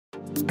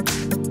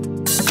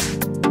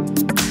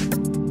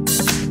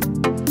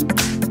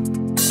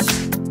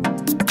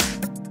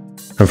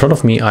In front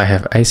of me I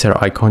have ACER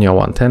Iconia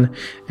One 10,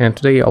 and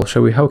today I'll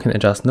show you how you can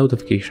adjust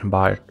notification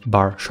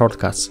bar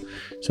shortcuts.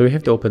 So you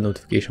have to open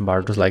notification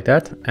bar just like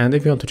that, and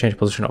if you want to change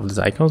position of these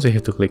icons you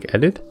have to click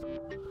edit.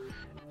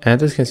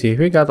 And as you can see,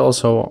 we got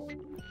also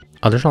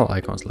additional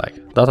icons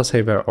like data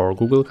saver or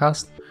Google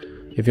Cast.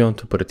 If you want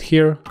to put it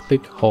here,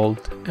 click,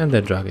 hold, and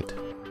then drag it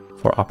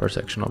for upper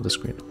section of the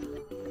screen.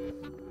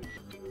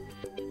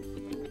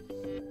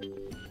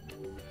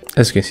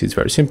 As you can see, it's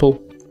very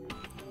simple.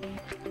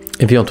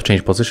 If you want to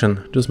change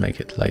position, just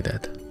make it like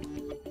that.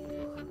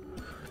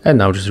 And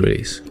now just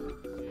release.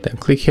 Then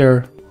click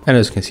here, and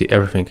as you can see,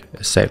 everything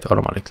is saved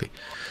automatically.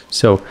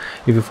 So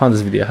if you found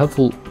this video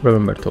helpful,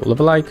 remember to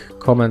leave a like,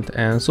 comment,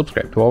 and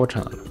subscribe to our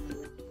channel.